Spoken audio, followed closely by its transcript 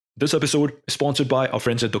This episode is sponsored by our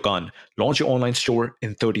friends at Dukaan. Launch your online store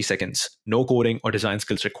in 30 seconds. No coding or design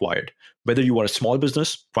skills required. Whether you are a small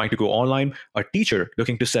business trying to go online, a teacher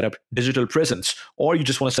looking to set up digital presence, or you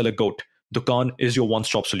just want to sell a goat, Dukaan is your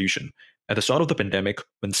one-stop solution. At the start of the pandemic,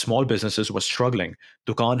 when small businesses were struggling,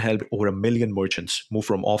 Dukaan helped over 1 million merchants move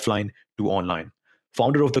from offline to online.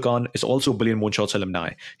 Founder of Dukaan is also Billion Moonshots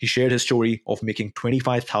alumni. He shared his story of making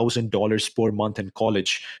 $25,000 per month in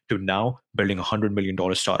college to now building a $100 million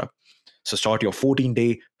startup. So start your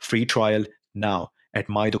 14-day free trial now at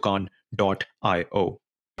mydukaan.io.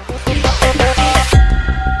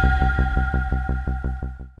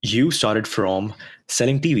 You started from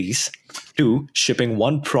selling TVs to shipping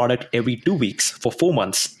one product every 2 weeks for 4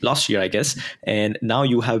 months last year, I guess. And now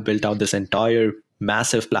you have built out this entire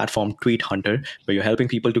massive platform, Tweet Hunter, where you're helping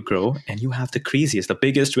people to grow. And you have the craziest, the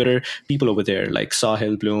biggest Twitter people over there, like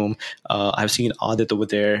Sahil Bloom. I've seen Adit over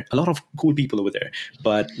there, a lot of cool people over there.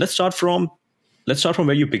 But let's start from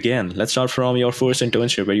where you began. Let's start from your first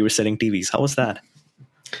internship where you were selling TVs. How was that?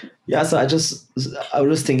 Yeah, so I was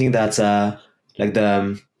just thinking that like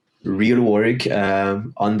the real work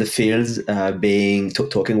on the field, being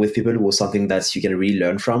talking with people was something that you can really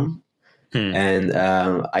learn from. And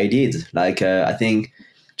I did. I think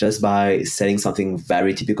just by selling something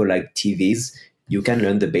very typical like TVs, you can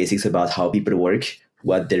learn the basics about how people work,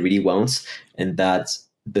 what they really want, and that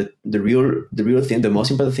the real thing, the most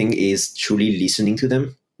important thing is truly listening to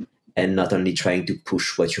them and not only trying to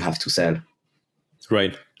push what you have to sell.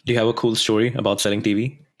 Right. Do you have a cool story about selling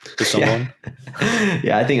TV to someone?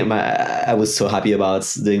 Yeah, I think I was so happy about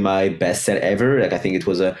doing my best sell ever. I think it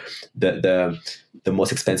was the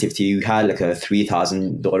most expensive TV we had,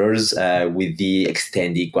 $3,000 with the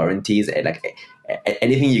extended guarantees.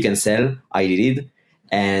 Anything you can sell, I did it.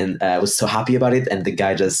 And I was so happy about it. And the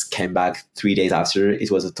guy just came back 3 days after.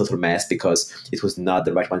 It was a total mess because it was not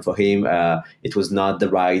the right one for him. It was not the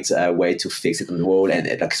right way to fix it on the wall. And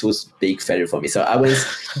it was a big failure for me. So I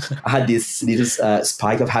had this little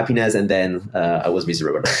spike of happiness, and then I was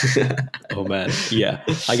miserable. Oh, man. Yeah.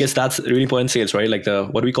 I guess that's really important sales, right? Like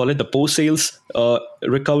what do we call it? The post-sales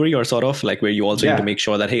recovery, or sort of like where you also need to make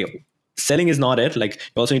sure that, hey, selling is not it. Like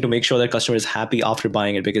you also need to make sure that customer is happy after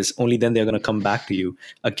buying it, because only then they're going to come back to you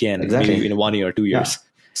again, maybe in 1 year or 2 years. Yeah.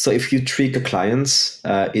 So if you trick a client,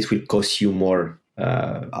 it will cost you more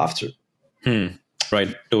after.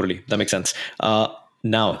 Right. Totally. That makes sense.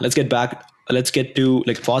 Now let's get back. Let's get to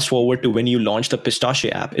fast forward to when you launched the Pistache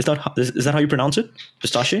app. Is that how you pronounce it?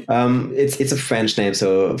 Pistache? It's a French name.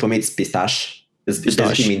 So for me, it's pistache. It's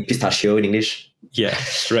basically mean pistachio in English. Yeah,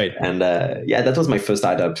 right. And that was my first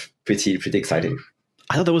startup. Pretty exciting.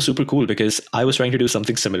 I thought that was super cool because I was trying to do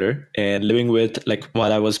something similar, and living with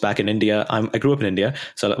while I was back in India, I grew up in India.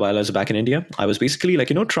 So while I was back in India, I was basically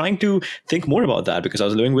trying to think more about that, because I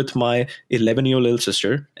was living with my 11-year-old little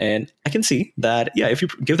sister, and I can see that, if you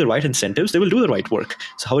give the right incentives, they will do the right work.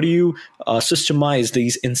 So how do you systemize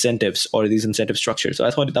these incentives or these incentive structures? So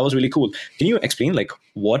I thought that was really cool. Can you explain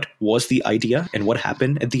what was the idea and what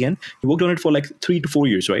happened at the end? You worked on it for 3 to 4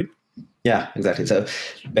 years, right? Yeah, exactly. So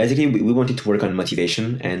basically, we wanted to work on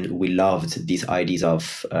motivation, and we loved these ideas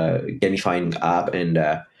of gamifying app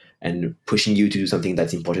and pushing you to do something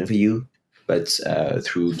that's important for you, but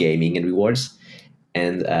through gaming and rewards.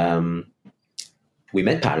 And we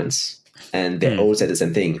met parents, and they all said the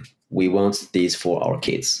same thing. We want this for our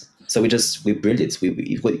kids. So we built it.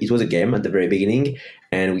 It was a game at the very beginning,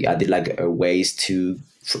 and we added ways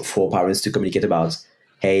for parents to communicate about,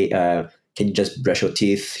 hey, can you just brush your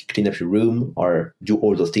teeth, clean up your room, or do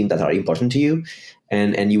all those things that are important to you?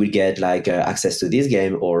 And you will get access to this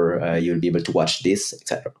game, or you'll be able to watch this,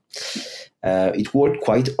 etc. It worked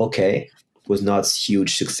quite okay. It was not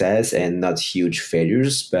huge success and not huge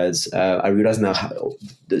failures, but I realize now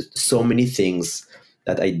there's so many things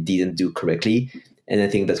that I didn't do correctly. And I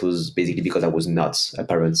think that was basically because I was not a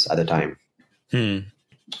parent at the time.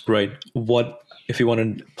 Right. What, if you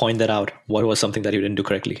want to point that out, what was something that you didn't do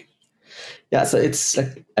correctly? Yeah, so it's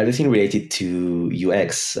everything related to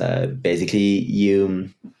UX. Basically, you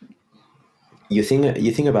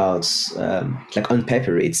think about on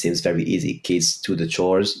paper, it seems very easy. Kids do the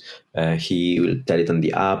chores. He will tell it on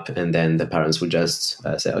the app, and then the parents will just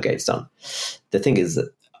say, "Okay, it's done." The thing is,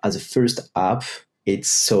 as a first app, it's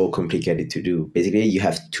so complicated to do. Basically, you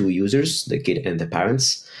have two users, the kid and the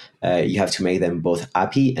parents. You have to make them both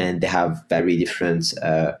happy, and they have very different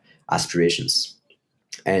aspirations.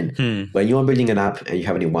 And when you are building an app and you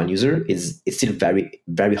have only one user, it's still very,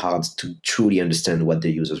 very hard to truly understand what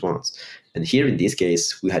the users want. And here in this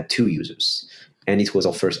case, we had two users, and it was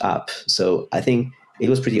our first app. So I think it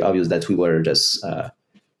was pretty obvious that we were just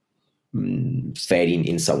failing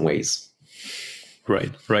in some ways.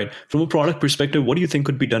 Right, right. From a product perspective, what do you think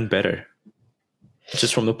could be done better?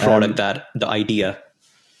 Just from the product, that the idea.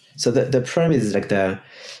 So the problem is like the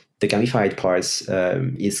gamified parts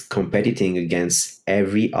is competing against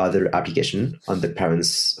every other application on the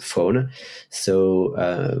parent's phone. So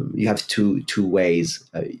you have two ways.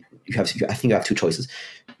 I think you have two choices.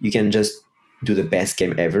 You can just do the best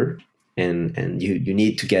game ever, and you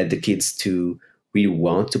need to get the kids to really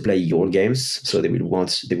want to play your games, so they would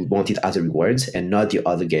want it as a reward and not the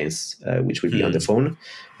other games which will be on the phone,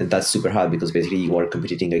 and that's super hard because basically you are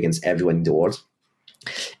competing against everyone in the world,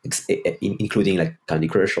 including like Candy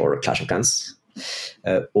Crush or Clash of Clans.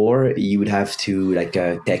 Or you would have to like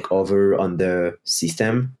take over on the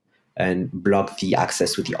system and block the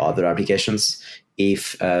access to the other applications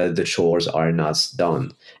if the chores are not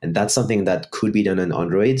done. And that's something that could be done on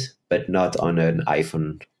Android, but not on an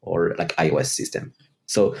iPhone or like iOS system.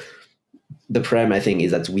 So the problem, I think, is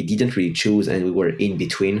that we didn't really choose and we were in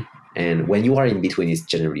between. And when you are in between, it's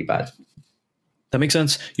generally bad. That makes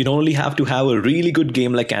sense. You don't only have to have a really good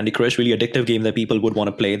game like Candy Crush, really addictive game that people would want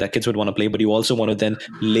to play, that kids would want to play, but you also want to then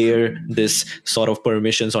layer this sort of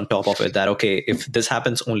permissions on top of it that, okay, if this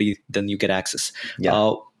happens, only then you get access.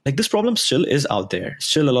 Yeah. Like this problem still is out there.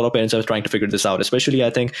 Still a lot of parents are trying to figure this out, especially I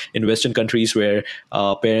think in Western countries where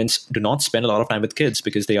parents do not spend a lot of time with kids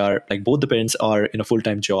because they are like both the parents are in a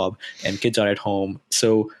full-time job and kids are at home.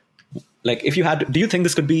 So like if you had to, do you think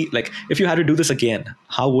this could be like, if you had to do this again,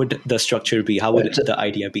 how would the structure be? How would the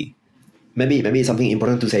idea be? Maybe something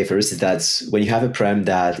important to say first is that when you have a problem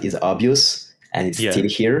that is obvious and it's still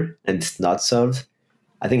here and it's not solved,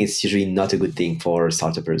 I think it's usually not a good thing for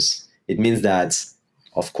startups. It means that,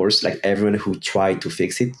 of course, like everyone who tried to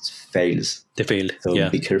fix it fails. They failed. So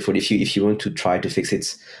be careful if you want to try to fix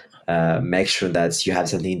it. Make sure that you have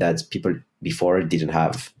something that people before didn't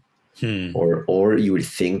have, or you will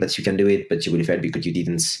think that you can do it, but you will fail because you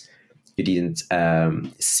didn't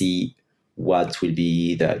see what will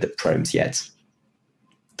be the problems yet.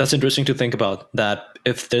 That's interesting to think about. That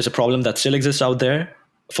if there's a problem that still exists out there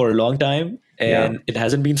for a long time and it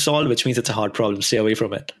hasn't been solved, which means it's a hard problem. Stay away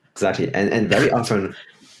from it. Exactly, and very often,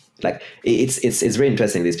 like it's very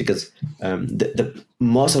interesting this because the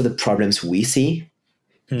most of the problems we see,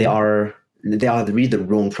 they are really the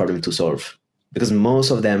wrong problem to solve, because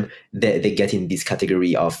most of them they get in this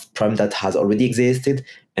category of problem that has already existed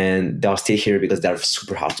and they are still here because they're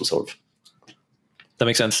super hard to solve. That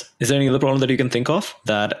makes sense. Is there any other problem that you can think of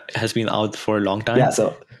that has been out for a long time? Yeah,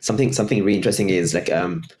 so something really interesting is like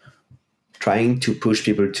trying to push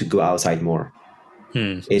people to go outside more.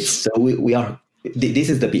 It's so we are. This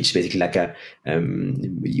is the pitch basically. Like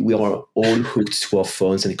we are all hooked to our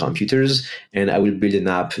phones and computers, and I will build an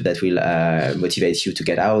app that will motivate you to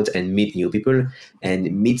get out and meet new people and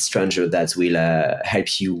meet strangers that will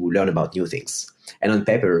help you learn about new things. And on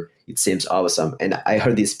paper, it seems awesome. And I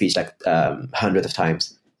heard this speech like hundreds of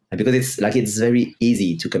times, and because it's very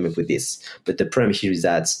easy to come up with this. But the problem here is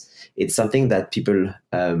that it's something that people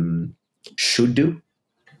should do,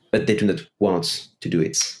 but they do not want to do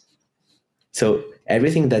it. So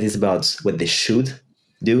everything that is about what they should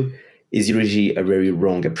do is usually a very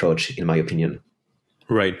wrong approach, in my opinion.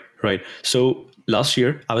 Right. So last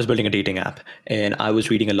year, I was building a dating app and I was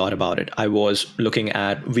reading a lot about it. I was looking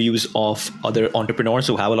at views of other entrepreneurs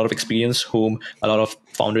who have a lot of experience, whom a lot of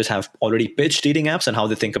founders have already pitched dating apps and how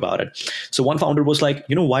they think about it. So one founder was like,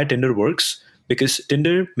 you know why Tinder works? Because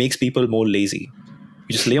Tinder makes people more lazy.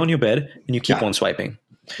 You just lay on your bed and you keep on swiping.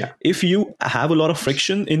 Yeah. If you have a lot of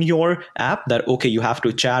friction in your app that, okay, you have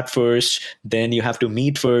to chat first, then you have to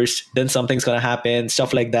meet first, then something's going to happen,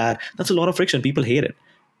 stuff like that. That's a lot of friction. People hate it.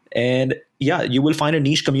 And yeah, you will find a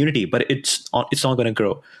niche community, but it's not going to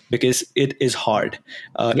grow because it is hard.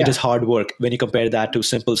 It is hard work when you compare that to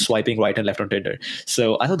simple swiping right and left on Tinder.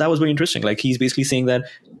 So I thought that was very interesting. Like he's basically saying that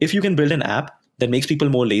if you can build an app that makes people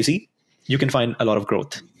more lazy, you can find a lot of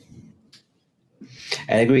growth.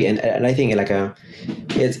 I agree, and I think like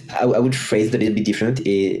I would phrase it a little bit different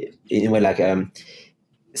in a way like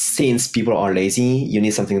since people are lazy, you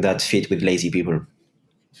need something that fit with lazy people.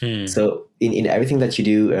 So in everything that you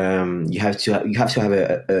do, you have to have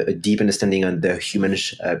a deep understanding on the human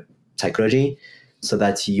psychology, so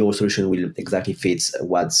that your solution will exactly fit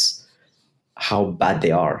how bad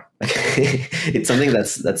they are. It's something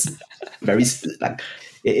that's very like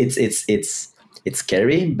it's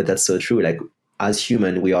scary, but that's so true. Like as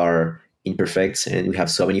human, we are imperfect and we have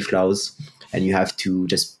so many flaws, and you have to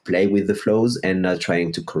just play with the flaws and not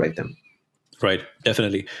trying to correct them. Right,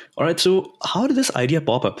 definitely. All right. So, how did this idea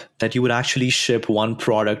pop up that you would actually ship one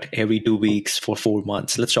product every 2 weeks for 4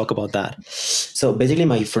 months? Let's talk about that. So basically,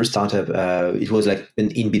 my first startup, it was like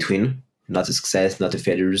an in between, not a success, not a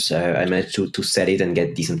failures. I managed to sell it and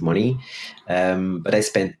get decent money, but I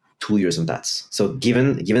spent 2 years on that. So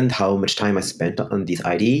given how much time I spent on this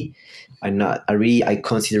idea, I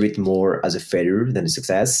consider it more as a failure than a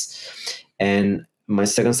success. And my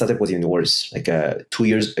second startup was even worse, like 2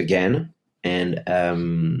 years again, and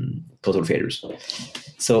total failures.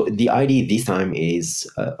 So the idea this time is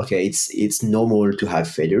okay. It's normal to have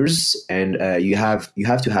failures, and you have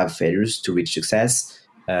to have failures to reach success,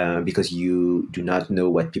 because you do not know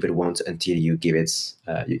what people want until you give it.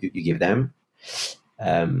 You give them.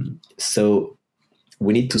 So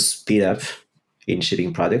we need to speed up in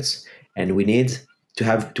shipping products, and we need to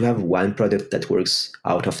have one product that works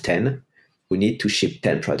out of 10. We need to ship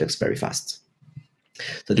 10 products very fast.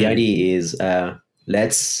 So the idea is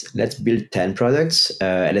let's build 10 products.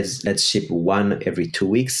 Let's ship one every 2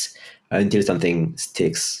 weeks until something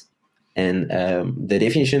sticks. And the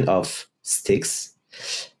definition of sticks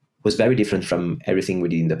was very different from everything we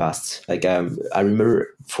did in the past. Like I remember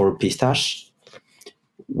for Pistache,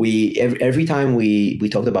 every time we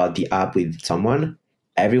talked about the app with someone,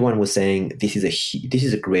 everyone was saying this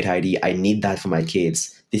is a great idea. I need that for my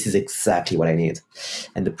kids. This is exactly what I need.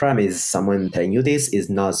 And the problem is someone telling you this is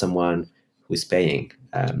not someone who's paying.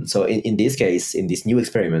 So in this case, in this new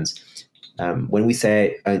experiment, when we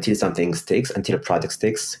say until something sticks, until a product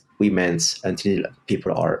sticks, we meant until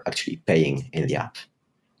people are actually paying in the app.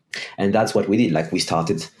 And that's what we did. Like we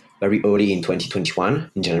started very early in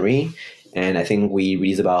 2021 in January. And I think we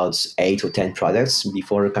released about 8 or 10 products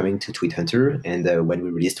before coming to TweetHunter. And when we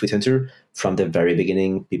released TweetHunter, from the very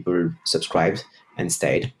beginning, people subscribed and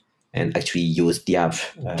stayed and actually used the app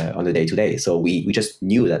on the day-to-day. So we just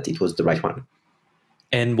knew that it was the right one.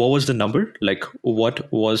 And what was the number? Like, what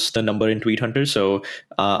was the number in TweetHunter? So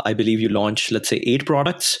I believe you launched, let's say, 8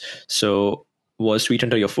 products. So was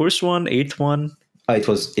TweetHunter your first one, 8th one? It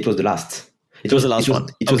was the last. It was the last one.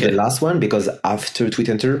 It was the last one because after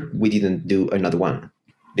TweetHunter, we didn't do another one.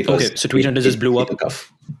 Okay, so TweetHunter just blew up.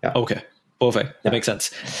 Yeah. Okay, perfect. That makes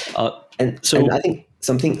sense. And I think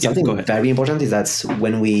something very important is that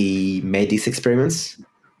when we made these experiments,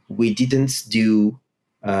 we didn't do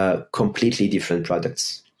completely different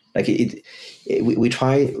products. Like we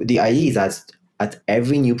try. The idea is that at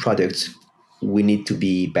every new product, we need to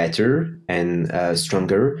be better and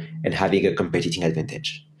stronger and having a competitive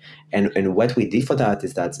advantage. And what we did for that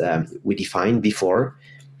is that we defined before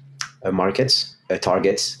a market, a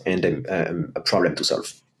target, and a problem to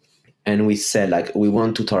solve. And we said, like, we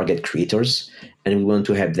want to target creators and we want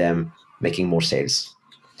to help them making more sales.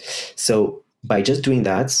 So by just doing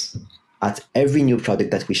that, at every new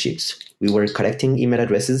product that we shipped, we were collecting email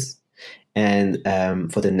addresses. And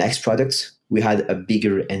for the next product, we had a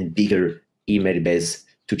bigger and bigger email base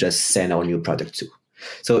to just send our new product to.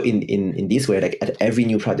 So in this way, like at every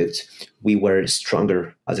new product, we were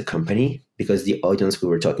stronger as a company because the audience we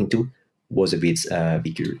were talking to was a bit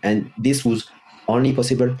bigger. And this was only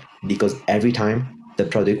possible because every time the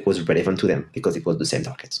product was relevant to them because it was the same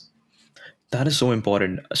target. That is so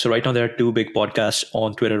important. So right now there are 2 big podcasts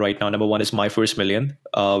on Twitter right now. Number 1 is My First Million,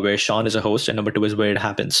 where Sean is a host, and number 2 is Where It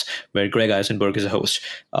Happens, where Greg Eisenberg is a host.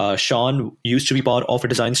 Sean used to be part of a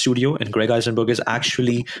design studio, and Greg Eisenberg is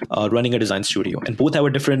actually running a design studio, and both have a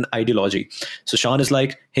different ideology. So Sean is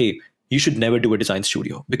like, hey, you should never do a design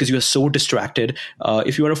studio because you are so distracted.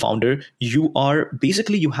 If you are a founder, you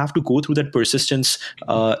have to go through that persistence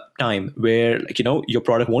time where, like, your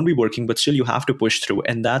product won't be working, but still you have to push through.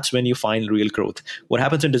 And that's when you find real growth. What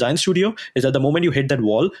happens in design studio is that the moment you hit that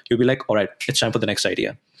wall, you'll be like, all right, it's time for the next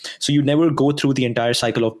idea. So you never go through the entire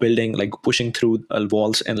cycle of building, like pushing through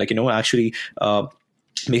walls and actually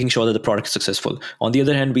making sure that the product is successful. On the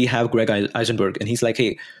other hand, we have Greg Eisenberg, and he's like,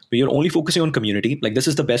 hey, you're only focusing on community. Like, this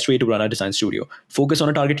is the best way to run a design studio. Focus on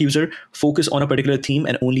a target user, focus on a particular theme,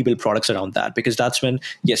 and only build products around that. Because that's when,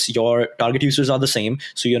 yes, your target users are the same.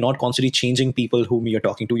 So you're not constantly changing people whom you're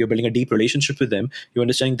talking to. You're building a deep relationship with them. You're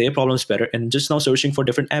understanding their problems better and just now searching for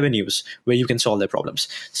different avenues where you can solve their problems.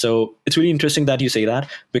 So it's really interesting that you say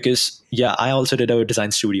that because, yeah, I also did a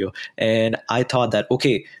design studio and I thought that,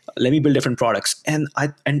 okay, let me build different products. And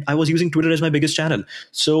I was using Twitter as my biggest channel.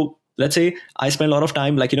 So let's say I spend a lot of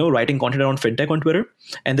time, writing content around fintech on Twitter.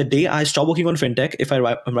 And the day I stop working on fintech, if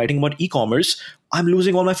I'm writing about e-commerce, I'm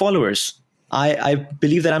losing all my followers. I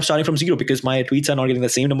believe that I'm starting from zero because my tweets are not getting the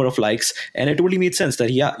same number of likes. And it totally made sense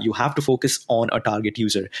that, yeah, you have to focus on a target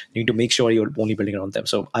user. You need to make sure you're only building around them.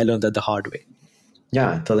 So I learned that the hard way.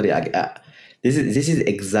 Yeah, totally. This is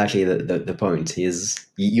exactly the point. Is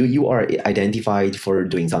you are identified for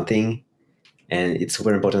doing something, and it's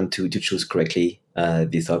super important to choose correctly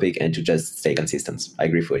this topic and to just stay consistent. I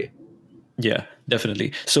agree with you. Yeah,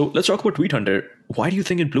 definitely. So let's talk about Tweet Hunter. Why do you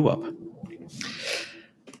think it blew up?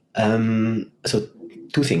 So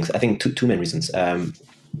two things. I think two main reasons.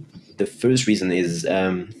 The first reason is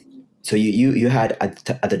so you had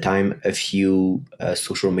at the time a few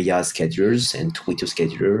social media schedulers and Twitter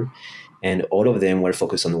scheduler, and all of them were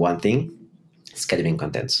focused on one thing: scheduling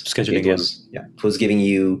contents. Scheduling, it was giving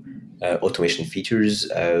you automation features,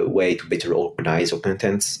 a way to better organize your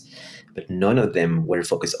contents, but none of them were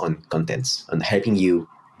focused on contents, on helping you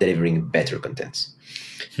delivering better contents.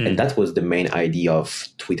 And that was the main idea of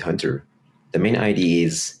Tweet Hunter. The main idea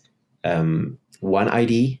is one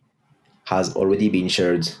ID has already been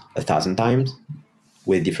shared 1,000 times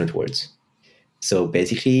with different words. So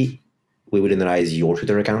basically, we would analyze your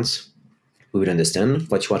Twitter accounts. We would understand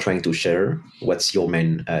what you are trying to share, what's your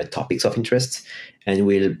main topics of interest, and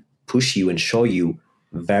we'll push you and show you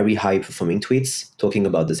very high-performing tweets talking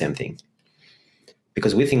about the same thing.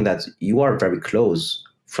 Because we think that you are very close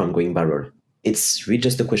from going viral. It's really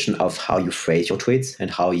just a question of how you phrase your tweets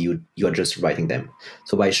and how you are just writing them.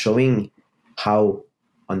 So by showing how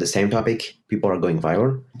on the same topic people are going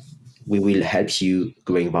viral, we will help you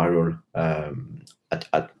going viral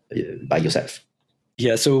by yourself.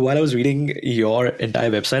 Yeah, so while I was reading your entire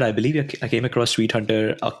website, I believe I came across Tweet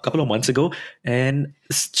Hunter a couple of months ago. And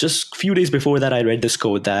just a few days before that, I read this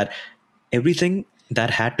quote that everything that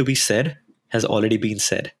had to be said has already been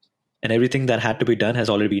said. And everything that had to be done has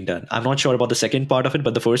already been done. I'm not sure about the second part of it,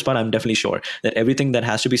 but the first part, I'm definitely sure that everything that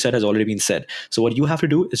has to be said has already been said. So what you have to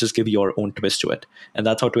do is just give your own twist to it. And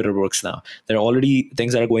that's how Twitter works now. There are already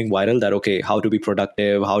things that are going viral that, okay, how to be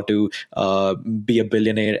productive, how to be a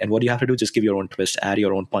billionaire. And what you have to do, just give your own twist, add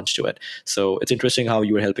your own punch to it. So it's interesting how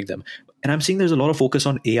you are helping them. And I'm seeing there's a lot of focus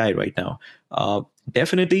on AI right now.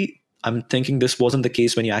 Definitely, I'm thinking this wasn't the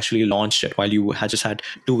case when you actually launched it, while you had just had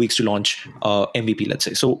 2 weeks to launch MVP, let's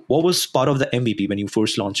say. So what was part of the MVP when you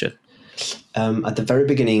first launched it? At the very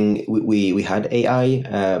beginning, we had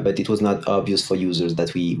AI, but it was not obvious for users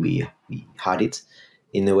that we had it,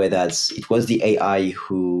 in a way that it was the AI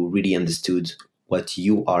who really understood what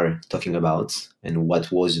you are talking about and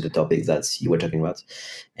what was the topic that you were talking about.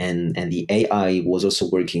 And the AI was also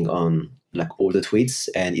working on like all the tweets,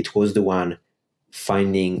 and it was the one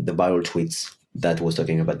finding the viral tweets that was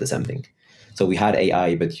talking about the same thing. So we had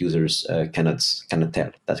AI, but users cannot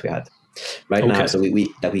tell that we had. Right now, so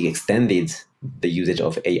we extended the usage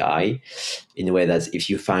of AI in a way that if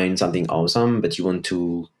you find something awesome, but you want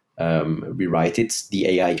to rewrite it,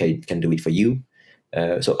 the AI can do it for you.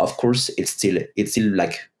 So of course, it's still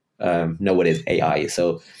like nowadays AI.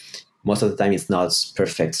 So most of the time, it's not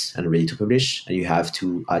perfect and ready to publish, and you have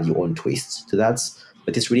to add your own twists to that.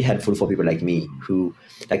 But it's really helpful for people like me who,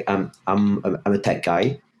 like, I'm a tech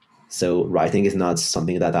guy, so writing is not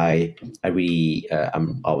something that I really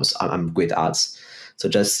I'm great at. So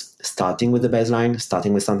just starting with the baseline,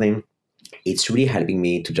 starting with something, it's really helping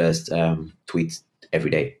me to just tweet every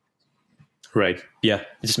day. Right. Yeah.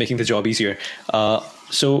 Just making the job easier.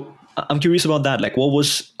 So I'm curious about that. Like,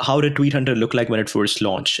 how did Tweet Hunter look like when it first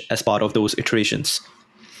launched as part of those iterations?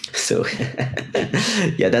 So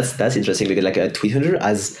yeah, that's interesting, because like a Tweet Hunter,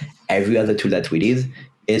 as every other tool that we did,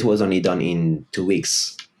 it was only done in 2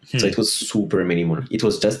 weeks. So it was super minimal. It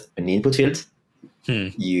was just an input field.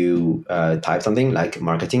 You type something like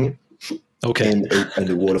marketing, and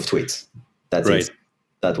a wall of tweets. That's right. It.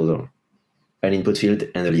 That was all. An input field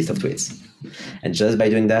and a list of tweets. And just by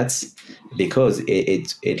doing that, because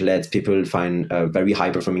it lets people find very high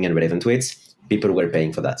performing and relevant tweets, people were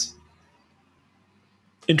paying for that.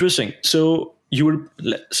 Interesting. So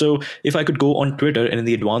if I could go on Twitter and in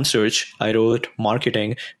the advanced search, I wrote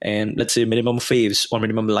marketing and let's say minimum faves or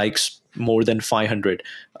minimum likes more than 500.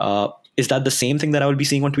 Is that the same thing that I will be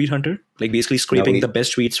seeing on Tweet Hunter? Like basically scraping the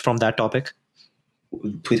best tweets from that topic?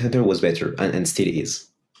 Tweet Hunter was better and still is.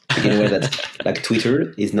 In a way that like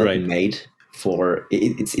Twitter is not made for,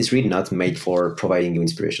 it's really not made for providing you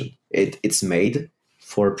inspiration. It's made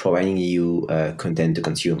for providing you content to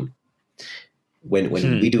consume. When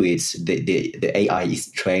we do it, the AI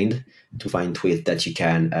is trained to find tweets that you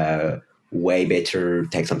can way better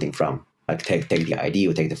take something from, like take the ID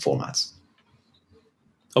or take the formats.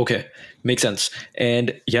 Okay, makes sense.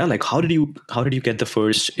 And yeah, like how did you get the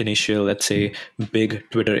first initial, let's say, big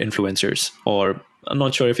Twitter influencers, or I'm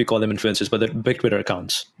not sure if you call them influencers, but the big Twitter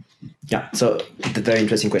accounts? Yeah, so it's a very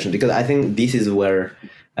interesting question, because I think this is where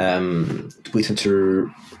Twitter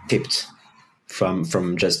tipped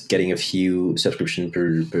from just getting a few subscription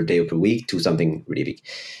per day or per week to something really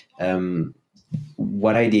big.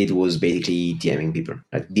 What I did was basically DMing people,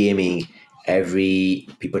 like DMing every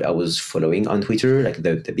people I was following on Twitter, like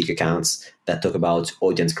the big accounts that talk about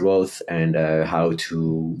audience growth and how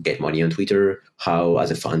to get money on Twitter, how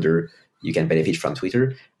as a founder you can benefit from Twitter.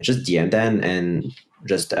 And just DM them and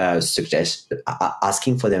just suggest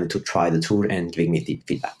asking for them to try the tool and giving me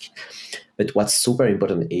feedback. But what's super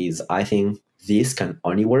important is I think this can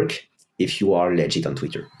only work if you are legit on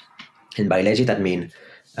Twitter. And by legit, that means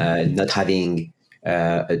not having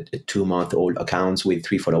a 2-month-old account with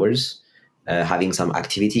 3 followers, having some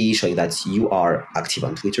activity showing that you are active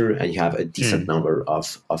on Twitter and you have a decent number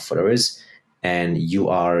of followers, and you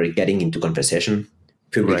are getting into conversation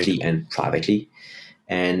publicly and privately.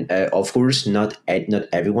 And of course, not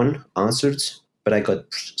everyone answered, but I got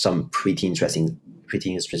some pretty interesting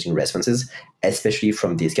responses, especially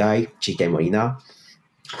from this guy, G.K. Molina,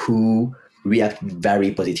 who reacted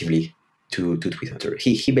very positively to Twitter.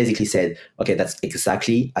 He basically said, okay, that's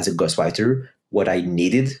exactly, as a ghostwriter, what I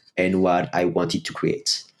needed and what I wanted to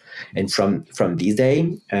create. And from this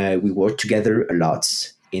day, we worked together a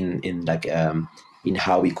lot in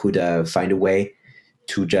how we could find a way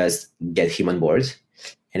to just get him on board.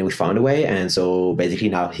 And we found a way. And so basically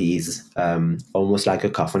now he's almost like a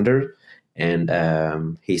co-founder,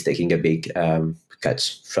 and he's taking a big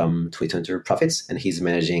cut from Twitter profits, and he's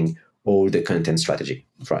managing all the content strategy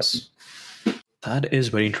for us. That is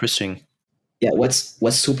very interesting. Yeah,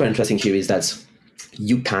 what's super interesting here is that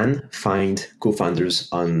you can find co-founders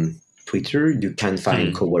on Twitter, you can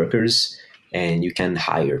find co-workers, and you can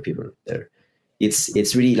hire people there.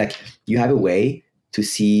 It's really like you have a way to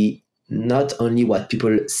see not only what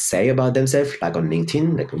people say about themselves, like on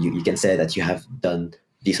LinkedIn, like you can say that you have done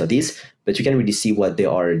this or this, but you can really see what they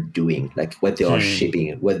are doing, like what they are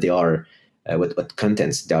shipping, what they are, what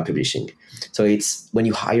contents they are publishing. So it's when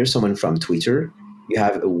you hire someone from Twitter, you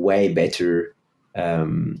have a way better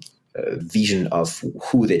vision of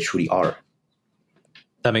who they truly are.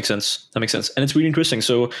 That makes sense. And it's really interesting.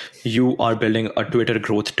 So you are building a Twitter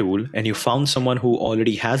growth tool, and you found someone who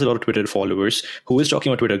already has a lot of Twitter followers, who is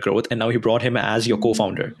talking about Twitter growth, and now you brought him as your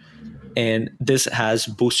co-founder. And this has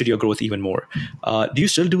boosted your growth even more. Do you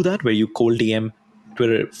still do that, where you cold DM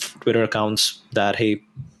Twitter accounts that, hey,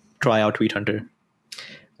 try out Tweet Hunter?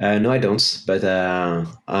 No, I don't. But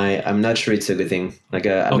I'm not sure it's a good thing. Like,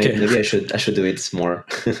 okay. maybe I should do it more.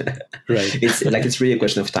 Right. It's really a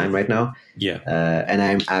question of time right now. Yeah. And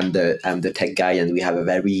I'm the tech guy, and we have a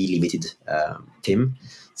very limited team.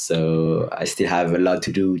 So I still have a lot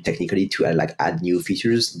to do technically to add new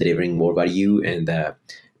features, delivering more value, and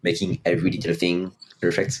making every little thing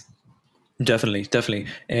perfect. Definitely.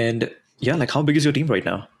 And yeah, like, how big is your team right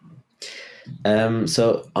now?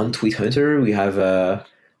 So on Tweet Hunter, we have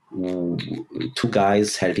 2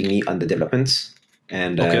 guys helping me on the development,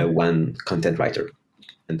 and 1 content writer,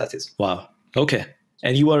 and that's it. Wow. Okay.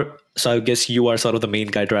 And so I guess you are sort of the main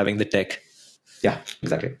guy driving the tech. Yeah,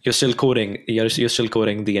 exactly. You're still coding. You're still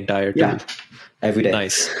coding the entire tool. Yeah, every day.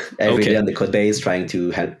 Nice. Every day on the code base, trying to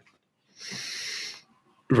help.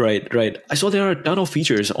 Right. I saw there are a ton of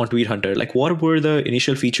features on Tweet Hunter. Like, what were the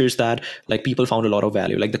initial features that people found a lot of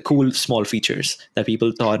value? Like the cool small features that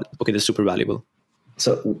people thought, okay, this is super valuable.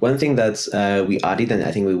 So one thing that we added, and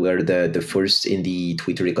I think we were the first in the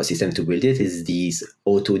Twitter ecosystem to build it, is these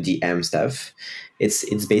auto DM stuff.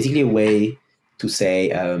 It's basically a way to say,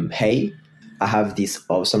 hey, I have this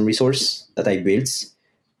awesome resource that I built.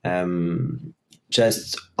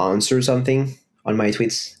 Just answer something on my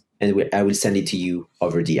tweets, and I will send it to you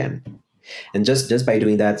over DM. And just by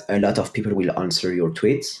doing that, a lot of people will answer your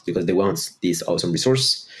tweets because they want this awesome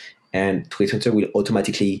resource, and Twitter will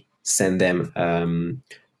automatically send them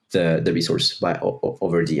the resource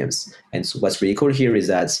over DMs. And so what's really cool here is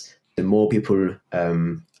that the more people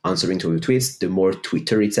answering to your tweets, the more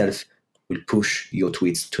Twitter itself will push your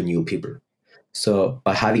tweets to new people. So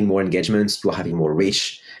by having more engagements, you're having more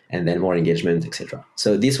reach, and then more engagement, etc.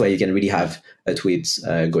 So this way you can really have a tweet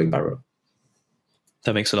going viral.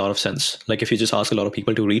 That makes a lot of sense. Like, if you just ask a lot of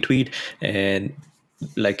people to retweet, and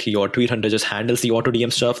like your Tweet Hunter just handles the auto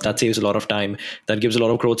DM stuff, that saves a lot of time. That gives a lot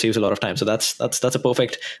of growth, saves a lot of time. So that's a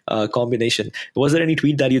perfect combination. Was there any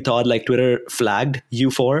tweet that you thought like Twitter flagged you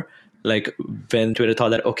for? Like when Twitter thought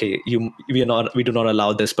that, okay, we do not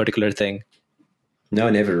allow this particular thing? No,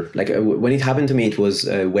 never. Like when it happened to me, it was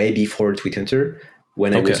way before Tweet Hunter,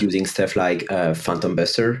 when I was using stuff like Phantom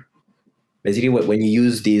Buster. Basically, when you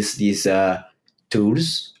use these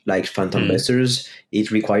tools like Phantom Busters, it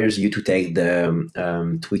requires you to take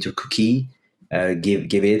the Twitter cookie,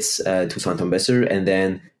 give it to Phantom Buster, and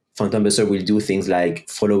then Phantom Buster will do things like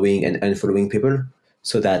following and unfollowing people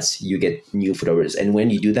so that you get new followers. And when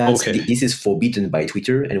you do that, Okay. this is forbidden by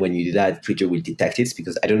Twitter. And when you do that, Twitter will detect it,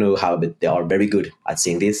 because I don't know how, but they are very good at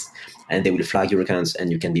seeing this, and they will flag your accounts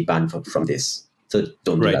and you can be banned from this. So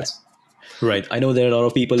don't do Right. that. Right. I know there are a lot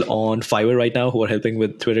of people on Fiverr right now who are helping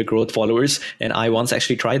with Twitter growth followers. And I once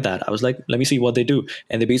actually tried that. I was like, let me see what they do.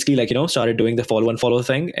 And they basically started doing the follow and follow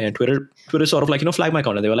thing. And Twitter sort of flagged my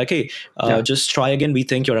account. And they were like, hey, just try again. We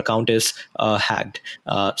think your account is hacked.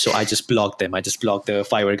 So I just blocked them. I just blocked the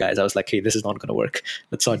Fiverr guys. I was like, hey, this is not going to work.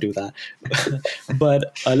 Let's not do that.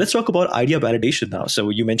 But let's talk about idea validation now. So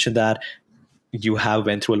you mentioned that you have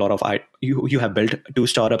went through a lot of you have built 2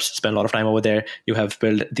 startups, spent a lot of time over there. You have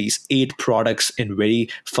built these 8 products in very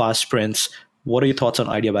fast sprints. What are your thoughts on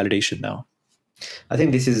idea validation now? I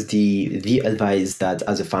think this is the advice that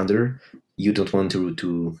as a founder you don't want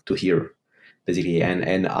to hear, basically.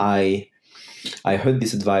 And I heard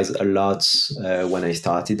this advice a lot when I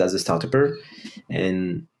started as a startupper.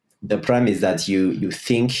 And the problem is that you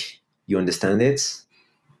think you understand it,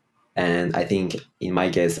 and I think in my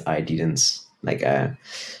case I didn't.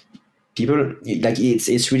 People like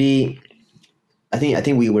it's really. I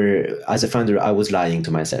think we were, as a founder, I was lying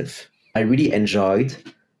to myself. I really enjoyed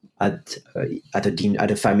at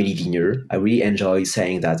a family dinner. I really enjoyed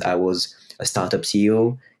saying that I was a startup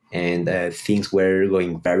CEO, and things were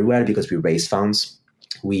going very well because we raised funds.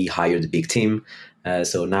 We hired a big team,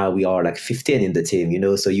 so now we are like 15 in the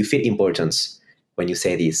team. So you feel importance when you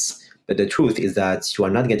say this. But the truth is that you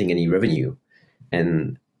are not getting any revenue,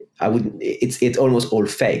 and it's almost all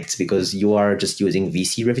faked, because you are just using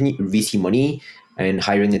VC money, and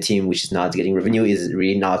hiring a team which is not getting revenue is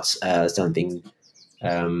really not something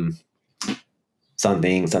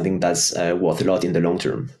that's worth a lot in the long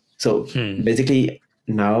term. So basically,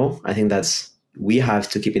 now I think that we have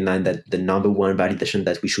to keep in mind that the number one validation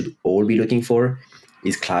that we should all be looking for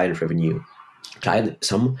is client revenue. When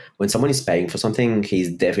someone is paying for something,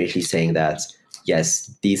 he's definitely saying that, yes,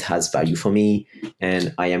 this has value for me,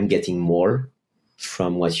 and I am getting more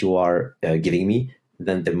from what you are giving me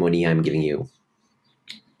than the money I'm giving you.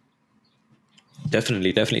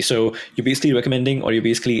 Definitely. So you're basically recommending, or you're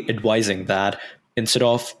basically advising that instead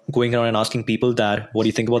of going around and asking people that, what do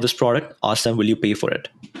you think about this product? Ask them, will you pay for it?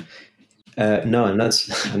 No, I'm not.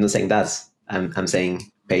 I'm not saying that. I'm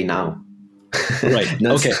saying pay now. Right.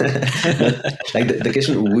 Okay. Like the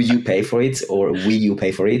question, will you pay for it or will you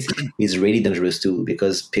pay for it, is really dangerous too,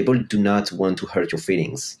 because people do not want to hurt your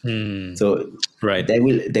feelings. So right. they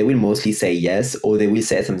will mostly say yes, or they will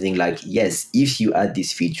say something like, yes, if you add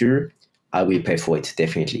this feature, I will pay for it,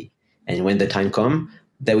 definitely. And when the time comes,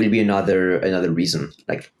 there will be another reason,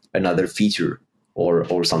 like another feature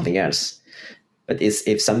or something else. But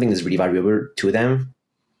if something is really valuable to them,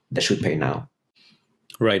 they should pay now.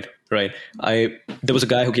 Right. There was a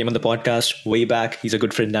guy who came on the podcast way back. He's a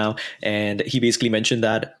good friend now. And he basically mentioned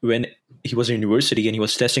that when he was in university and he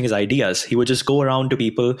was testing his ideas, he would just go around to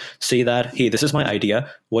people, say that, hey, this is my idea.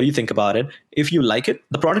 What do you think about it? If you like it,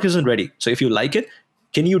 the product isn't ready. So if you like it,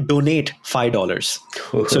 can you donate $5?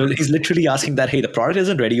 So he's literally asking that, hey, the product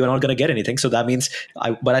isn't ready. You're not going to get anything. So that means,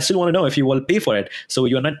 but I still want to know if you will pay for it. So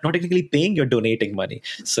you're not technically paying, you're donating money.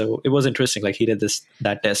 So it was interesting. Like he did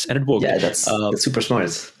that test and it worked. Yeah, that's super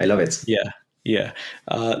smart. I love it. Yeah.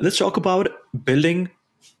 Let's talk about building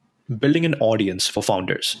an audience for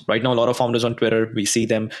founders. Right now, a lot of founders on Twitter, we see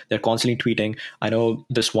them, they're constantly tweeting. I know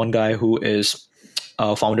this one guy who is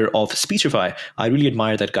a founder of Speechify. I really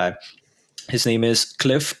admire that guy. His name is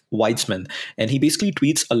Cliff Weitzman, and he basically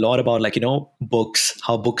tweets a lot about books,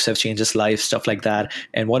 how books have changed his life, stuff like that.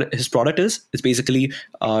 And what his product is basically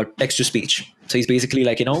text to speech. So he's basically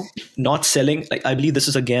not selling. Like, I believe this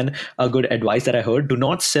is again a good advice that I heard. Do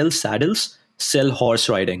not sell saddles, sell horse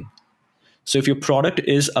riding. So if your product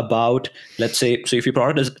is about, let's say, if your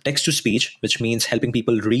product is text to speech, which means helping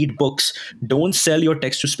people read books, don't sell your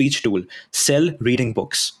text to speech tool. Sell reading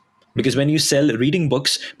books. Because when you sell reading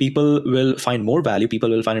books, people will find more value. People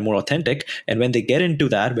will find it more authentic. And when they get into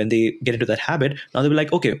that, habit, now they'll be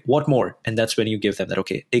like, okay, what more? And that's when you give them that,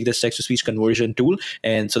 okay, take this text-to-speech conversion tool,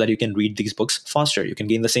 and so that you can read these books faster. You can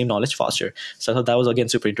gain the same knowledge faster. So I thought that was, again,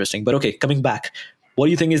 super interesting. But okay, coming back, what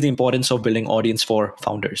do you think is the importance of building audience for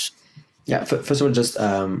founders? Yeah, first of all, just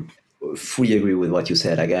fully agree with what you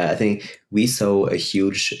said. I think we saw a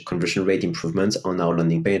huge conversion rate improvement on our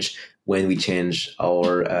landing page when we changed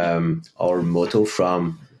our motto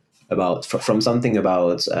from something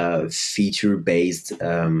about feature-based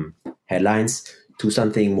headlines to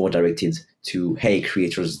something more directed to, hey,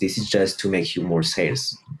 creators, this is just to make you more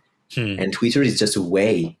sales. And Twitter is just a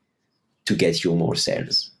way to get you more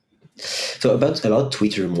sales. So about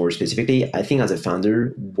Twitter more specifically, I think as a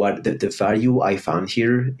founder, what the value I found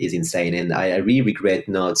here is insane, and I really regret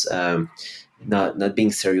not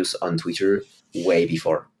being serious on Twitter way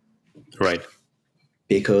before. Right.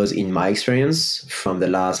 Because in my experience from the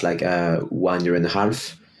last 1 year and a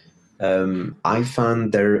half, I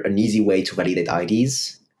found there an easy way to validate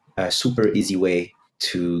IDs, a super easy way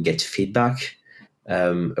to get feedback,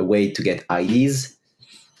 a way to get IDs.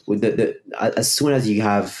 With as soon as you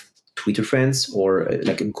have Twitter friends or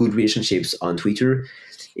good relationships on Twitter,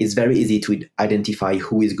 it's very easy to identify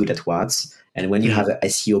who is good at what. And when you have a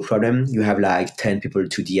SEO problem, you have 10 people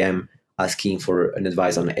to DM asking for an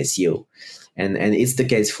advice on SEO. And it's the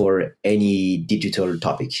case for any digital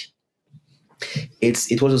topic.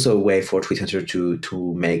 It was also a way for Twitter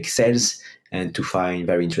to make sales and to find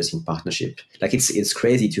very interesting partnership. It's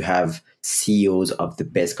crazy to have CEOs of the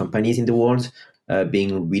best companies in the world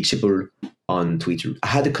being reachable on Twitter. I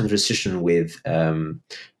had a conversation with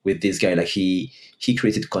this guy. He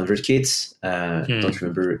created ConvertKit. Don't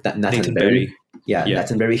remember that Nathan Berry. Yeah,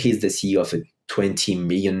 Nathan Berry. He's the CEO of a 20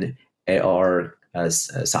 million ARR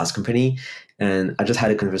SaaS company, and I just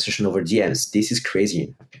had a conversation over DMs. This is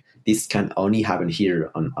crazy. This can only happen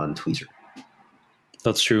here on Twitter.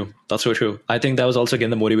 That's true. That's so true. I think that was also, again,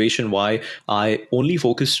 the motivation why I only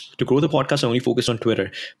focused to grow the podcast. I only focused on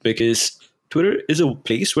Twitter, because Twitter is a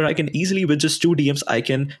place where I can easily, with just 2 DMs, I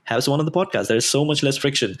can have someone on the podcast. There's so much less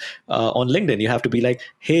friction. On LinkedIn, you have to be like,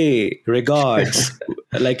 hey, regards.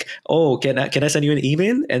 Oh, can I send you an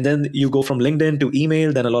email? And then you go from LinkedIn to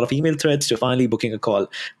email, then a lot of email threads to finally booking a call.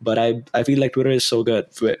 But I feel like Twitter is so good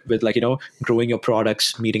with growing your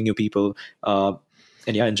products, meeting new people, and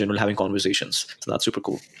in general, having conversations. So that's super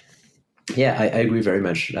cool. Yeah, I agree very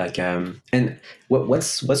much. And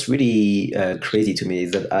what's really crazy to me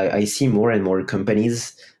is that I see more and more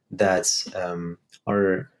companies that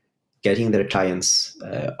are getting their clients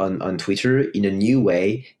on Twitter in a new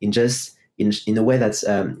way, in a way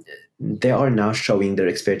that they are now showing their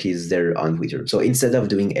expertise there on Twitter. So instead of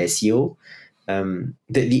doing SEO,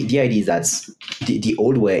 the idea is that the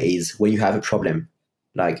old way is when you have a problem,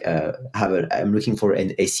 I'm looking for an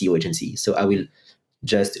SEO agency, so I will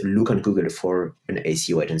just look on Google for an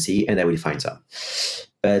SEO agency and I will find some.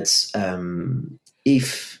 But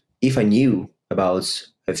if I knew about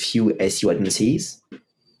a few SEO agencies,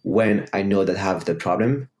 when I know that I have the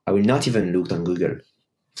problem, I will not even look on Google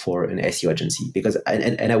for an SEO agency, because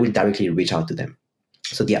and I will directly reach out to them.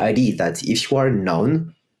 So the idea is that if you are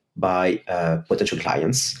known by potential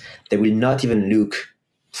clients, they will not even look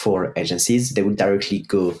for agencies. They will directly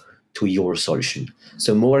go to your solution.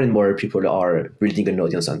 So more and more people are building an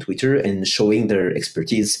audience on Twitter and showing their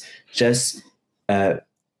expertise just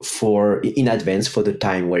in advance for the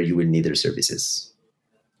time where you will need their services.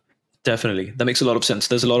 Definitely. That makes a lot of sense.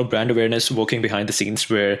 There's a lot of brand awareness working behind the scenes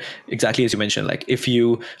where, exactly as you mentioned, if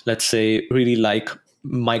you, let's say, really like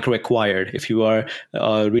Microacquired, if you are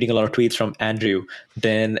reading a lot of tweets from Andrew,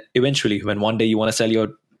 then eventually when one day you want to sell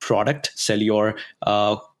your product, sell your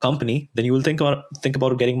company, then you will think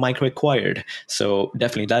about getting Microacquired. So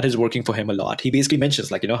definitely that is working for him a lot. He basically mentions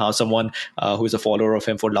how someone who is a follower of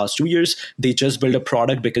him for the last 2 years, they just build a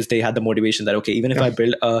product because they had the motivation that, okay, even if I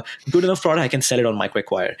build a good enough product, I can sell it on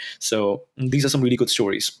Microacquire. So these are some really good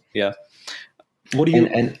stories. Yeah. What do you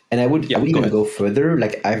and I would even go further.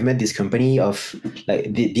 I've met this company of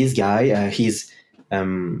this guy. He's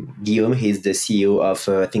Guillaume. He's the CEO of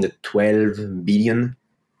I think a 12 billion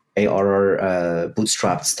ARR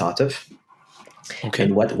bootstrapped startup. Okay.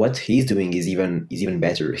 And what he's doing is even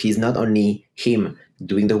better. He's not only him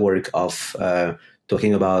doing the work of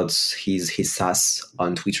talking about his SaaS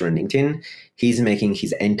on Twitter and LinkedIn. He's making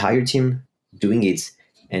his entire team doing it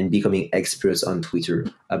and becoming experts on Twitter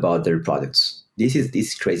about their products. This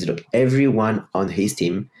is crazy. Look, everyone on his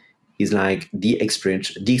team is like the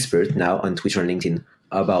expert now on Twitter and LinkedIn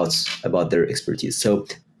about their expertise. So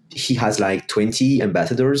he has 20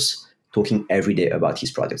 ambassadors talking every day about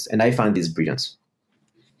his products. And I find this brilliant.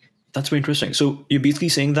 That's very interesting. So you're basically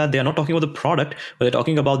saying that they're not talking about the product, but they're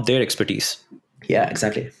talking about their expertise. Yeah,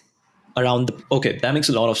 exactly. Okay, that makes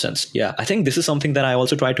a lot of sense. Yeah, I think this is something that I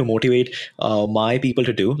also try to motivate my people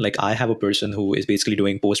to do. I have a person who is basically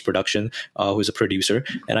doing post-production, who's a producer,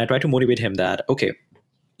 and I try to motivate him that, okay,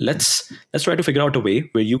 let's try to figure out a way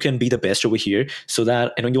where you can be the best over here, so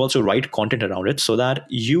that, and you also write content around it, so that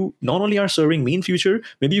you not only are serving me in future,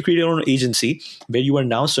 maybe you create your own agency where you are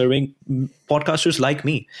now serving podcasters like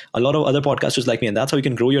me, a lot of other podcasters like me, and that's how you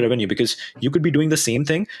can grow your revenue, because you could be doing the same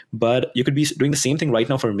thing, but you could be doing the same thing right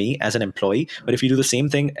now for me as an employee, but if you do the same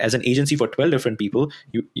thing as an agency for 12 different people,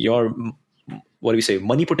 your what do we say,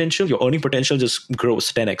 money potential, your earning potential just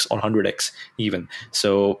grows 10x or 100x even.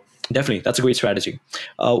 So definitely, that's a great strategy.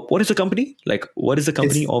 What is the company? Like, what is the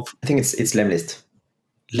company of? I think it's Lemlist.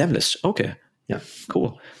 Lemlist. Okay. Yeah.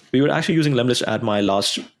 Cool. We were actually using Lemlist at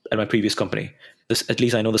my previous company. This, at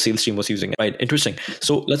least I know the sales team was using it. Right. Interesting.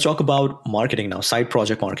 So let's talk about marketing now, side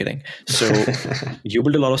project marketing. So you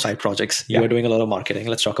build a lot of side projects. You are doing a lot of marketing.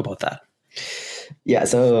 Let's talk about that. Yeah.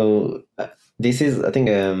 So this is, I think,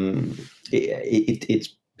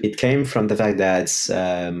 it came from the fact that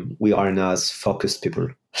we are not focused people.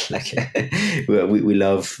 Like we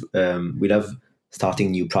love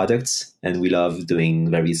starting new products, and we love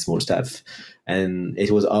doing very small stuff. And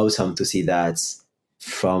it was awesome to see that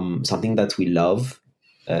from something that we love,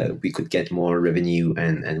 we could get more revenue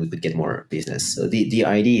and we could get more business. So the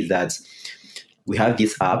idea is that we have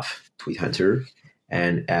this app, Tweet Hunter,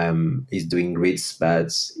 and it's doing great,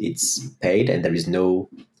 but it's paid, and there is no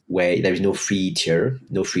free tier,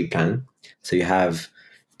 no free plan. So you have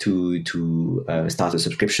to start a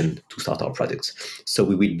subscription to start our products. So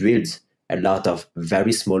we will build a lot of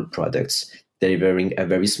very small products delivering a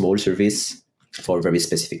very small service for very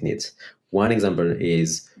specific needs. One example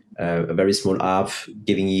is a very small app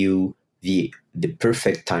giving you the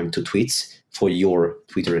perfect time to tweet for your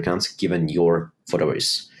Twitter account given your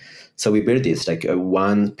followers. So we built this like a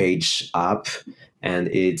one-page app, and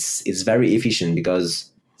it's very efficient because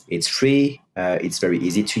it's free. It's very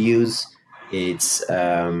easy to use. It's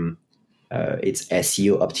SEO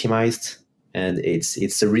optimized, and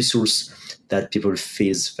it's a resource that people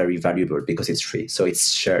feels very valuable because it's free. So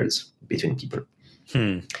it's shared between people.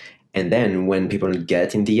 And then when people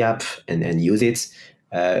get in the app and use it,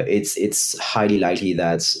 it's highly likely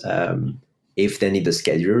that if they need a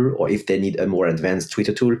scheduler or if they need a more advanced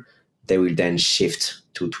Twitter tool, they will then shift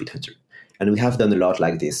to Tweet Hunter. And we have done a lot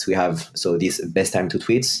like this. We have this best time to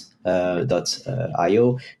tweets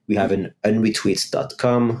 .io. We have an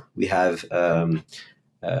unretweets.com. We have a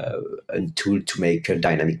tool to make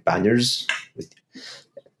dynamic banners,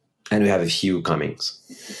 and we have a few comings.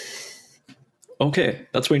 Okay,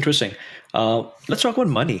 that's very interesting. Let's talk about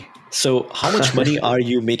money. So how much money are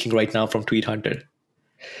you making right now from Tweet Hunter?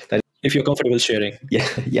 If you're comfortable sharing.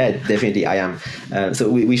 Yeah, definitely I am. So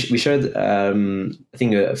we shared, I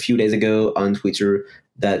think a few days ago on Twitter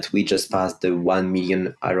that we just passed the 1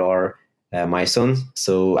 million ARR milestone.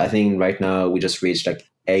 So I think right now we just reached like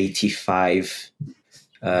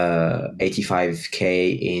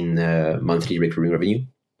 85K in monthly recurring revenue.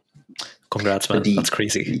 Congrats, man. That's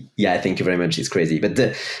crazy. Yeah, thank you very much. It's crazy.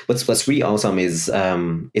 But what's really awesome is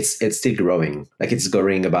it's still growing. Like it's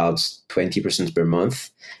growing about 20% per month.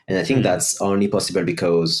 And I think that's only possible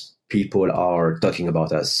because people are talking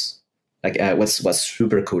about us. Like what's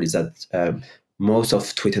super cool is that most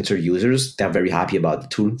of Tweet Hunter users, they're very happy about the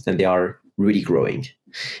tool and they are really growing.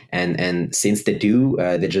 And since they do,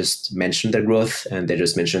 they just mention their growth and they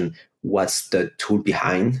just mention what's the tool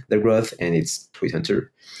behind the growth, and it's Tweet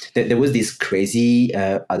Hunter. There was this crazy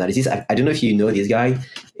analysis. I don't know if you know this guy.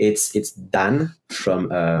 It's Dan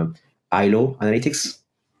from ILO Analytics.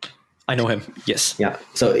 I know him. Yes. Yeah.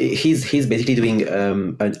 So he's basically doing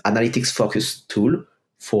an analytics focused tool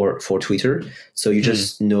for Twitter. So you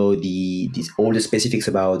just know all the specifics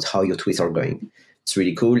about how your tweets are going. It's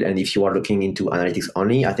really cool. And if you are looking into analytics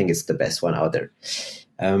only, I think it's the best one out there.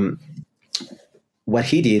 What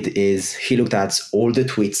he did is he looked at all the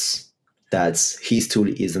tweets that his tool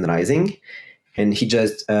is analyzing, and he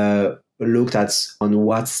just looked at on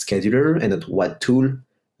what scheduler and at what tool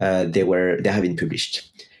they have been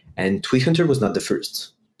published. And Tweet Hunter was not the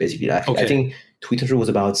first, basically. I think Tweet Hunter was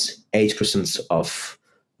about 8% of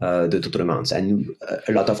the total amount, and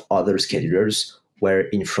a lot of other schedulers were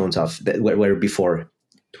in front of were before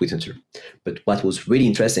Tweet Hunter. But what was really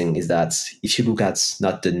interesting is that if you look at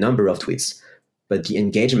not the number of tweets, but the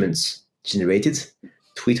engagements generated,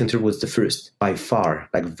 Tweet Hunter was the first by far,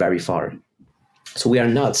 like very far. So we are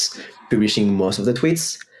not publishing most of the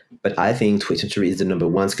tweets, but I think Tweet Hunter is the number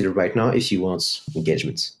one scheduler right now if you want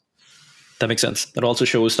engagement. That makes sense. That also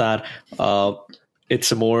shows that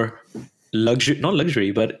it's a more not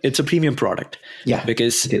luxury, but it's a premium product. Yeah,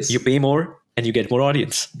 because you pay more and you get more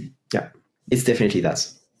audience. Yeah, it's definitely that.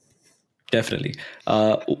 Definitely.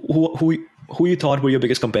 Who you thought were your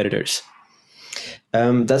biggest competitors?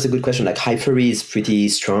 That's a good question. Like Hypery is pretty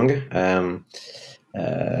strong,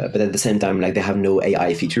 but at the same time, like they have no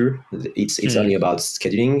AI feature. It's only about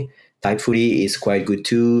scheduling. Typefully is quite good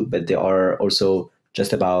too, but they are also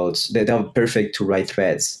just about they are perfect to write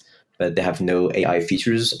threads, but they have no AI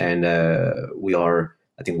features, and we are,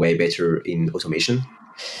 I think, way better in automation.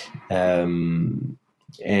 And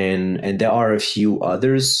there are a few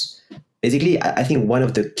others. basically, I think one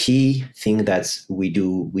of the key thing that we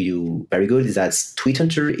do very good is that Tweet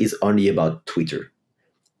Hunter is only about Twitter,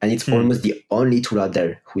 and it's almost the only tool out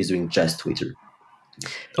there who is doing just Twitter.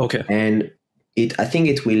 Okay. And I think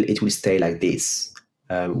it will stay like this.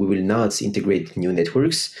 We will not integrate new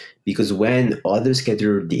networks, because when other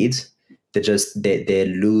scheduler did,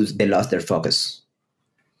 they lost their focus,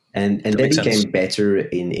 and they became better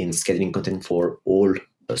in scheduling content for all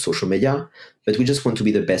social media, but we just want to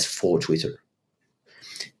be the best for Twitter.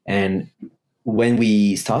 And when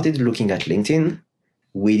we started looking at LinkedIn,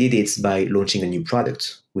 we did it by launching a new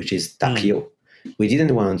product, which is Taplio. We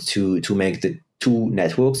didn't want to make the two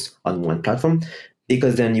networks on one platform,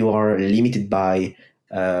 because then you are limited by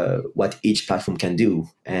what each platform can do,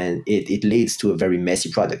 and it leads to a very messy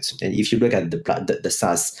product. And if you look at the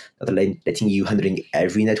SaaS that are letting you handling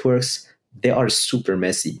every networks, they are super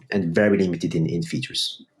messy and very limited in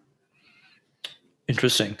features.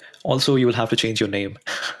 Interesting. Also, you will have to change your name.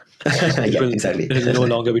 Yeah, exactly. It will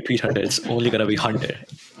no longer be Tweet Hunter. It's only going to be Hunter.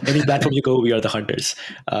 Any platform you go, we are the hunters.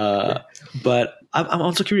 But I'm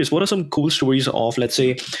also curious, what are some cool stories of, let's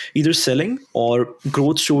say, either selling or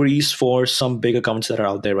growth stories for some big accounts that are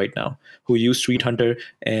out there right now who use Tweet Hunter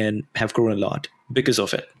and have grown a lot because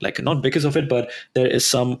of it? Like, not because of it, but there is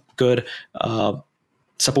some good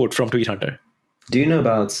support from Tweet Hunter. Do you know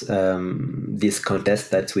about this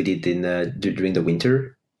contest that we did during the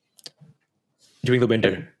winter? During the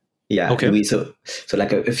winter? Yeah. Okay. So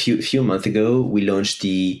like a few months ago, we launched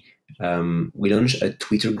a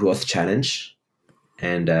Twitter growth challenge,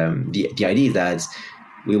 and the idea is that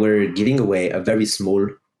we were giving away a very small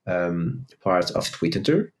part of Tweet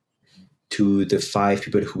Hunter to the 5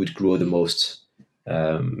 people who would grow the most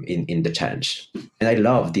in the challenge. And I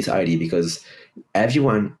love this idea, because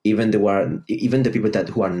everyone, even the people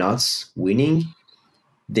who are not winning,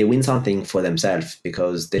 they win something for themselves,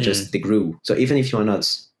 because they grew. So even if you are not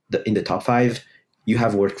in the top 5, you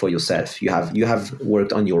have worked for yourself. You have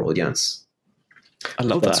worked on your audience. I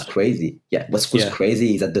love What's that. crazy. Yeah. What's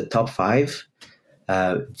crazy is that the top 5,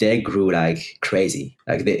 they grew like crazy.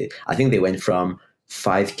 Like I think they went from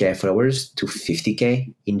 5K followers to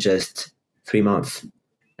 50K in just 3 months.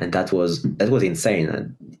 And that was insane.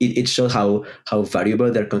 And it shows how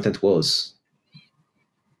valuable their content was.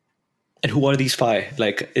 And who are these 5?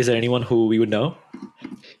 Like, is there anyone who we would know?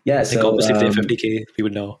 Yeah, I think obviously if they have 50K, we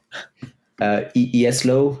would know.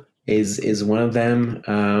 ESLO is one of them.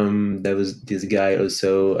 There was this guy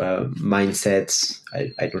also, Mindset.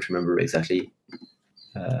 I don't remember exactly.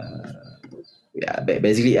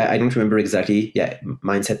 Basically, I don't remember exactly. Yeah,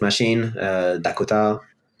 Mindset Machine, Dakota.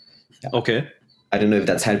 Yeah. Okay. I don't know if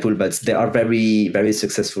that's helpful, but they are very, very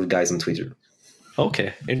successful guys on Twitter.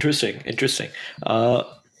 Okay, interesting.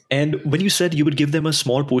 And when you said you would give them a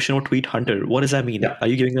small portion of Tweet Hunter, what does that mean? Yeah. Are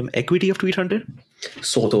you giving them equity of Tweet Hunter?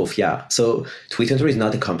 Sort of, yeah. So Tweet Hunter is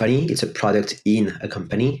not a company; it's a product in a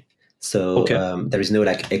company. So there is no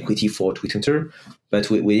like equity for Tweet Hunter, but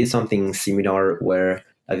we did something similar where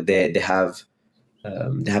like they have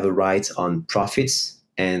a right on profits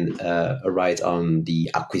and a right on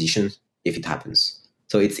the acquisition if it happens.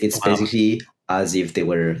 So it's basically as if they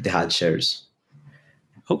had shares.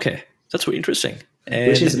 Okay, that's very interesting.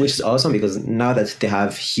 Which is awesome, because now that they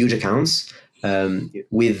have huge accounts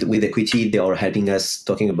with equity, they are helping us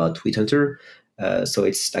talking about Tweet Hunter. So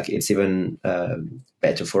it's even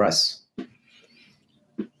better for us.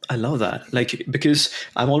 I love that. Like, because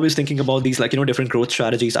I'm always thinking about these, like, different growth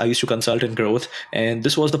strategies. I used to consult in growth, and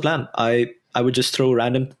this was the plan. I would just throw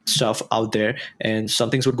random stuff out there, and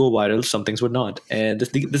some things would go viral, some things would not. And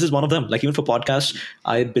this is one of them. Like, even for podcasts,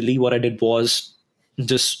 I believe what I did was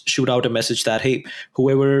just shoot out a message that, hey,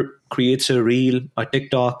 whoever creates a reel, a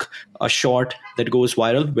TikTok, a short that goes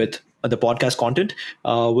viral with the podcast content,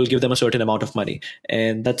 will give them a certain amount of money.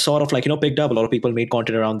 And that sort of like, picked up. A lot of people made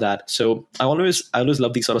content around that. So I always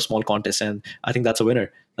love these sort of small contests. And I think that's a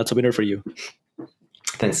winner. That's a winner for you.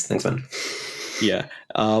 Thanks, man. Yeah.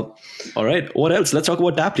 All right. What else? Let's talk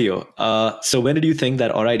about Taplio. So when did you think that,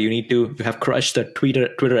 all right, you have crushed the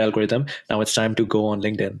Twitter algorithm. Now it's time to go on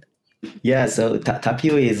LinkedIn? Yeah, so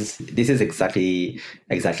Taplio is exactly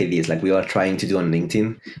this. Like, we are trying to do on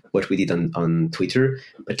LinkedIn what we did on Twitter,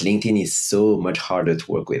 but LinkedIn is so much harder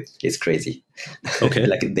to work with. It's crazy. Okay.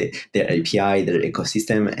 Like their API, their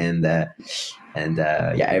ecosystem, and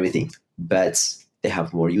everything. But they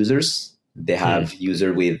have more users. They have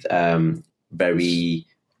user with very,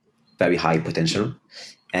 very high potential,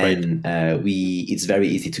 and it's very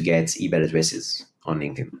easy to get email addresses on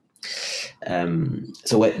LinkedIn.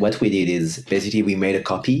 So what we did is basically we made a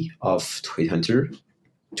copy of Tweet Hunter,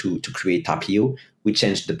 to create Tapio, we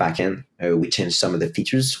changed the backend. We changed some of the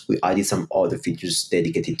features. We added some other features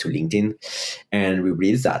dedicated to LinkedIn, and we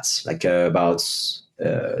released that like about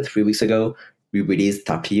 3 weeks ago. We released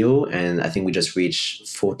Tapio, and I think we just reached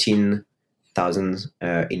 14,000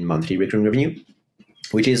 in monthly recurring revenue,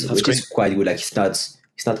 which is quite good. Like it's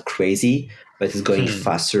not crazy, but it's going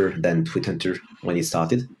faster than Twitter when it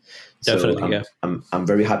started. Definitely, so I'm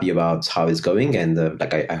very happy about how it's going, and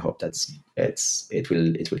I hope it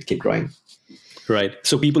will keep growing. Right.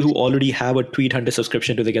 So people who already have a Tweet Hunter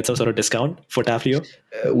subscription, do they get some sort of discount for Tapio?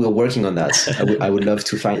 We're working on that. I would love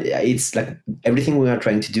to find. It's like everything we are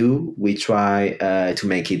trying to do. We try to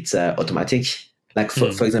make it automatic. Like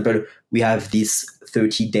for example, we have this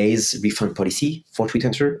 30 days refund policy for Tweet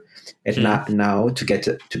Hunter, and now to get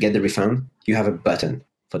the refund, you have a button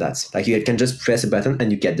for that. Like you can just press a button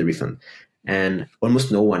and you get the refund, and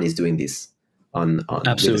almost no one is doing this on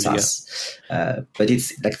Absolutely, with SaaS. But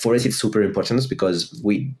it's like for us, it's super important because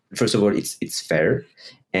first of all, it's fair,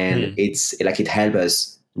 and it's like it helps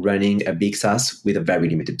us running a big SaaS with a very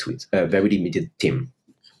limited team.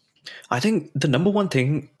 I think the number one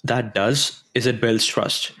thing that does is it builds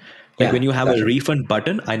trust. Like when you have a refund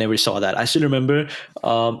button, I never saw that. I still remember,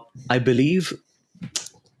 I believe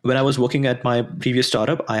when I was working at my previous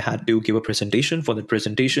startup, I had to give a presentation. For that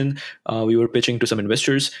presentation, we were pitching to some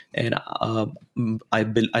investors, and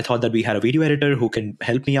I thought that we had a video editor who can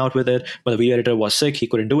help me out with it, but the video editor was sick; he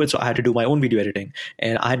couldn't do it, so I had to do my own video editing,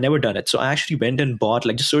 and I had never done it. So I actually went and bought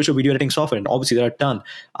just search for video editing software, and obviously there are a ton.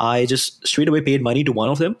 I just straight away paid money to one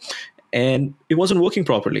of them, and it wasn't working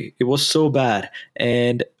properly. It was so bad.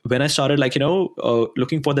 And when I started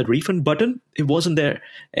looking for that refund button, it wasn't there.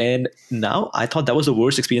 And now I thought that was the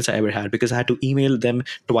worst experience I ever had, because I had to email them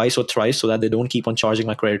twice or thrice so that they don't keep on charging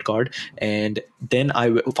my credit card. And then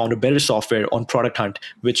I found a better software on Product Hunt,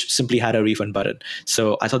 which simply had a refund button.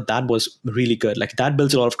 So I thought that was really good. Like that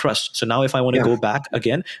builds a lot of trust. So now if I want to go back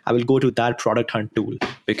again, I will go to that Product Hunt tool,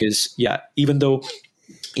 because even though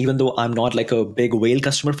I'm not like a big whale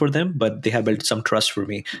customer for them, but they have built some trust for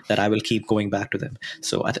me that I will keep going back to them.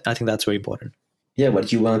 So I think that's very important. Yeah,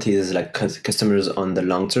 what you want is like customers on the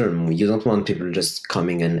long term. You don't want people just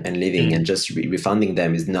coming and leaving and just refunding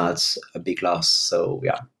them is not a big loss. So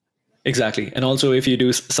yeah. Exactly. And also if you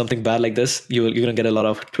do something bad like this, you're going to get a lot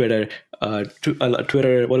of Twitter, what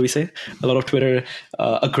do we say? A lot of Twitter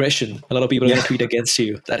aggression. A lot of people are going to tweet against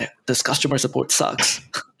you that this customer support sucks.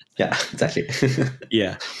 Yeah, exactly.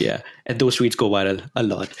 Yeah. And those tweets go viral a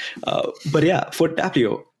lot. But yeah, for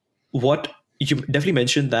Tapio, what you definitely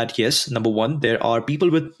mentioned that, yes, number one, there are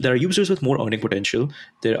users with more earning potential.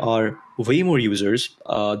 There are way more users.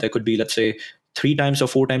 There could be, let's say, 3 times or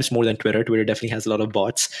 4 times more than Twitter. Twitter definitely has a lot of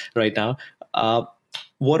bots right now.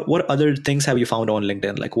 What other things have you found on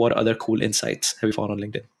LinkedIn? Like what other cool insights have you found on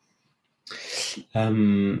LinkedIn?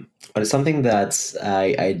 Something that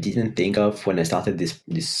I didn't think of when I started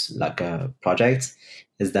this project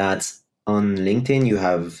is that on LinkedIn you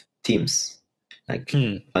have teams. Like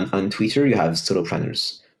on Twitter you have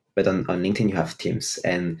solopreneurs, but on LinkedIn you have teams.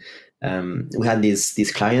 And we had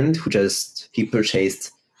this client who he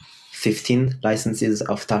purchased 15 licenses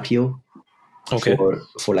of Tapio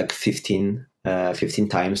for like 15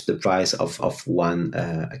 times the price of one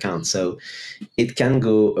account. So it can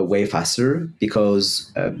go way faster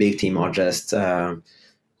because a big team are just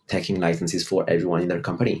taking licenses for everyone in their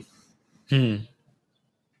company.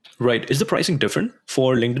 Right. Is the pricing different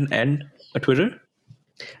for LinkedIn and Twitter?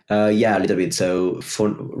 Yeah, a little bit. So for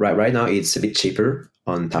right now, it's a bit cheaper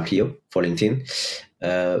on Tapio for LinkedIn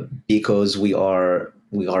because we are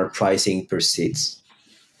pricing per seat,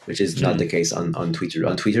 which is not the case on Twitter.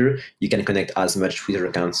 On Twitter, you can connect as much Twitter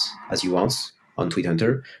accounts as you want on Tweet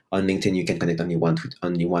Hunter. On LinkedIn, you can connect only one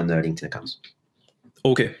LinkedIn account.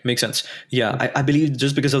 Okay, makes sense. Yeah, I believe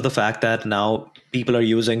just because of the fact that now people are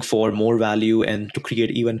using for more value and to create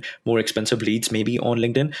even more expensive leads, maybe on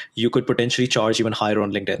LinkedIn, you could potentially charge even higher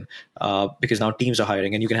on LinkedIn because now teams are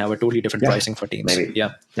hiring and you can have a totally different pricing for teams. Maybe.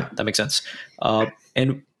 Yeah, that makes sense.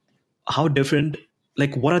 And how different,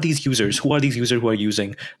 like what are these users? Who are these users who are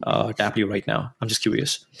using Tapio right now? I'm just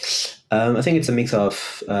curious. I think it's a mix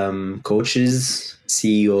of coaches,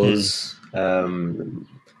 CEOs,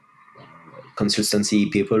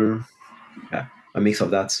 consultancy people, a mix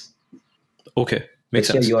of that. Okay, makes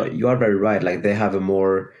sense. Yeah, you are very right. Like they have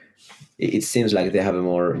it seems like they have a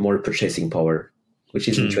more purchasing power, which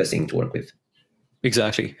is interesting to work with.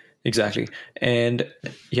 Exactly. And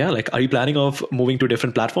yeah, like, are you planning of moving to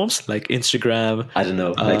different platforms like Instagram? I don't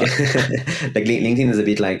know. Like LinkedIn is a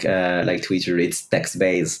bit like Twitter. It's text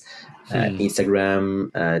based.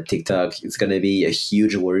 Instagram, TikTok. It's gonna be a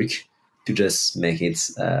huge work to just make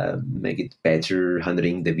it better,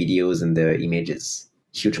 handling the videos and the images.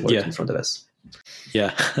 Huge work in front of us.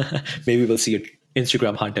 Yeah, maybe we'll see an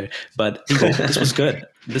Instagram hunter. But Ingo, this was good.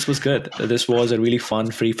 This was a really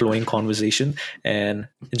fun, free-flowing conversation, and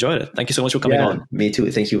enjoyed it. Thank you so much for coming on. Me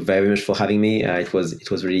too. Thank you very much for having me. It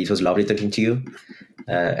was lovely talking to you.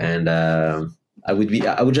 And I would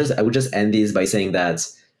just end this by saying that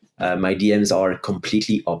my DMs are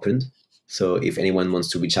completely open. So if anyone wants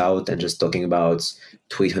to reach out and just talking about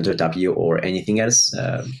Tweet Hunter Tapio or anything else,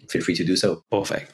 feel free to do so. Perfect.